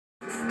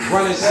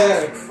running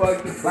shit.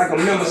 Like a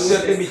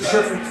membership, they be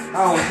tripping.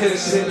 I don't hit a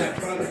shit.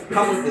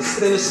 I'ma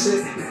extend the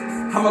shit.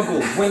 I'ma go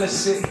win the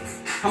shit.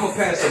 I'ma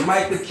pass the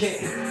mic to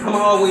Kent. I'ma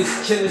always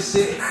kill the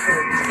shit.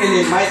 And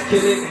they might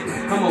kill it.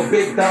 I'm a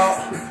big dog.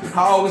 I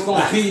always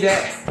gonna be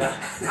that.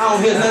 I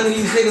don't hear none of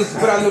these niggas,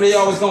 but I know they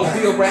always gonna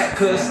be a rat.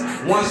 Cause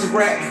once a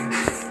rat,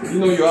 you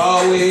know you're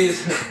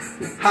always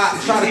hot.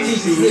 Try to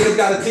teach these niggas,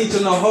 gotta teach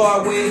them the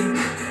hard way.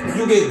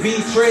 You get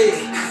betrayed,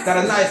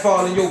 got a knife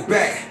all in your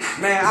back.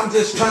 Man, I'm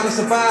just trying to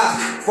survive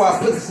before I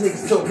put these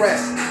niggas to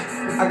rest.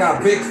 I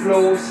got big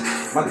flows,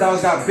 my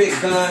dogs got big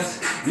guns.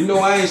 You know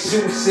I ain't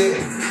shooting shit.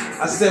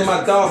 I send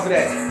my dog for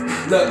that.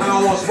 Look, I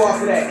don't want to spar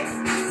for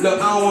that. Look,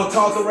 I don't want to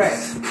talk to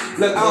rats.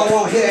 Look, I don't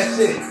want to hear that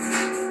shit.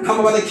 I'm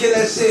about to kill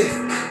that shit.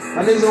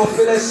 My niggas gonna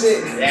feel that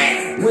shit.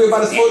 We about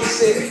to smoke the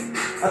shit.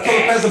 I told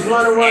them pass the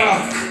blunt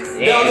around.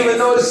 They don't even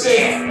know the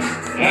shit.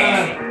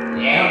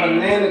 I'm a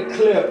banana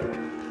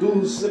clip.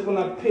 Dude slip when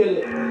I peel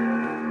it.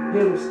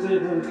 Hit him still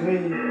in the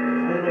grave. Ain't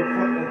no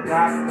fucking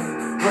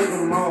doctor. Break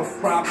them off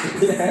proper.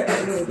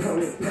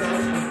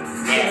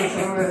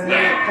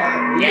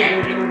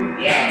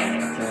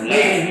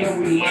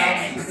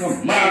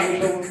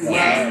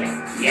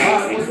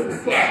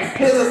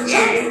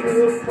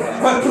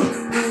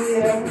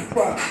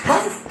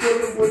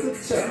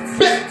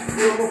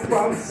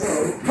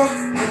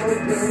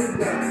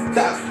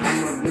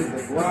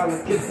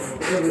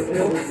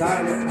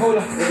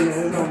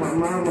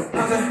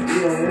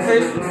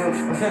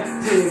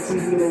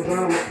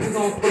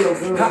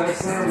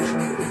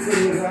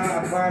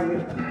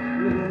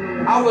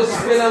 I was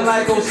feeling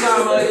like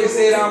Osama. They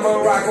said I'm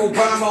Barack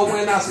Obama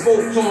when I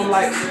spoke to him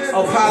like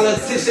a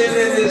politician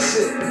and this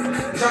shit.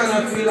 Trying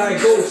to feel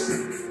like ghosts,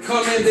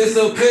 come and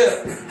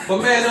disappear. But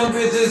man, them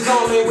bitches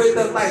on me with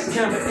the lights,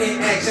 camera in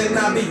action.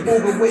 I be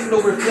moving with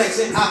no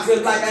reflection. I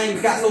feel like I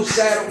ain't got no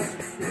shadow.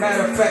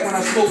 Matter of fact, when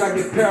I smoke, I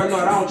get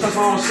paranoid. I don't trust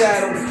my own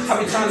shadow. I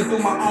be trying to do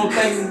my own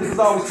thing. These niggas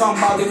always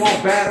talking about they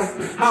want battle.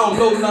 I don't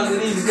know none of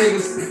these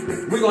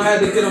niggas. We gon' have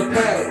to get them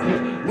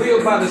paddled. We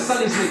about to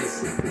sun these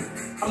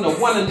niggas. I'm the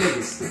one of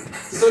niggas.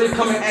 So they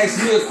come and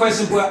ask me a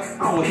question, but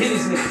I don't hit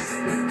these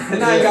niggas.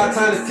 And I ain't got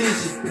time to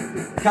teach you.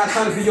 Got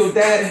time to be your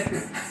daddy.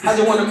 I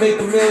just wanna make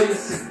the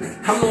millions.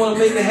 I'm the one to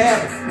make it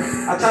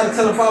happen. I try to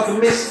tell them about the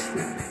mission.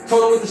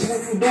 Told them what the shit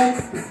you do.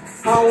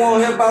 I don't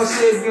wanna hear about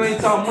shit if you ain't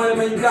talking money,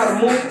 man. You gotta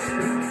move.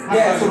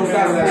 Yeah, so don't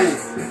gotta move.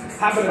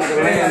 How about like a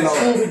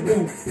landlord?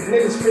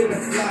 Niggas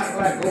spinning fly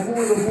like a who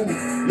in the who.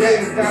 Yeah,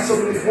 you got so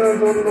many guns,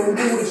 don't know who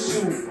to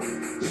shoot.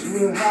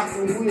 We'll hop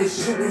and we'll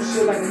shoot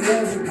shit like a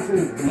movie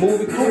crew. The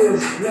movie crew?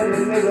 We'll let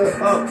a nigga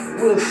up.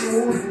 We'll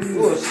smooth you.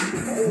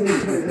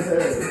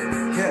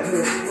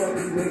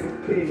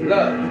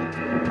 Look,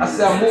 I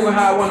said I'm moving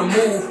how I wanna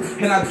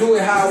move, and I do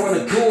it how I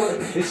wanna do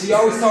it. And she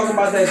always talking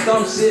about that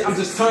dumb shit. I'm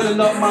just turning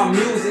up my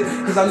music,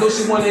 cause I know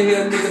she wanna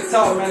hear a nigga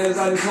talk, man. There's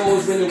all these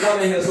hoes really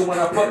wanna hear, so when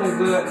I fuck them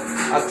good,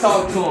 I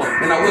talk to them,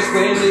 and I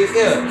whisper in their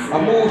ear. I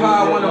move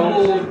how I wanna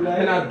move,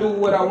 and I do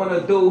what I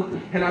wanna do.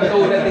 And I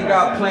know that they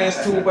got plans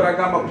too, but I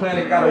got my plan,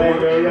 it gotta work.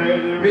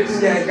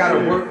 Bitch, yeah, it gotta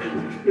work.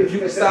 If you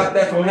can stop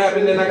that from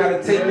happening, then I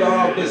gotta take y'all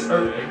off this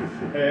earth.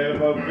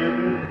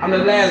 I'm the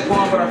last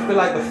one, but I feel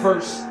like the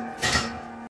first.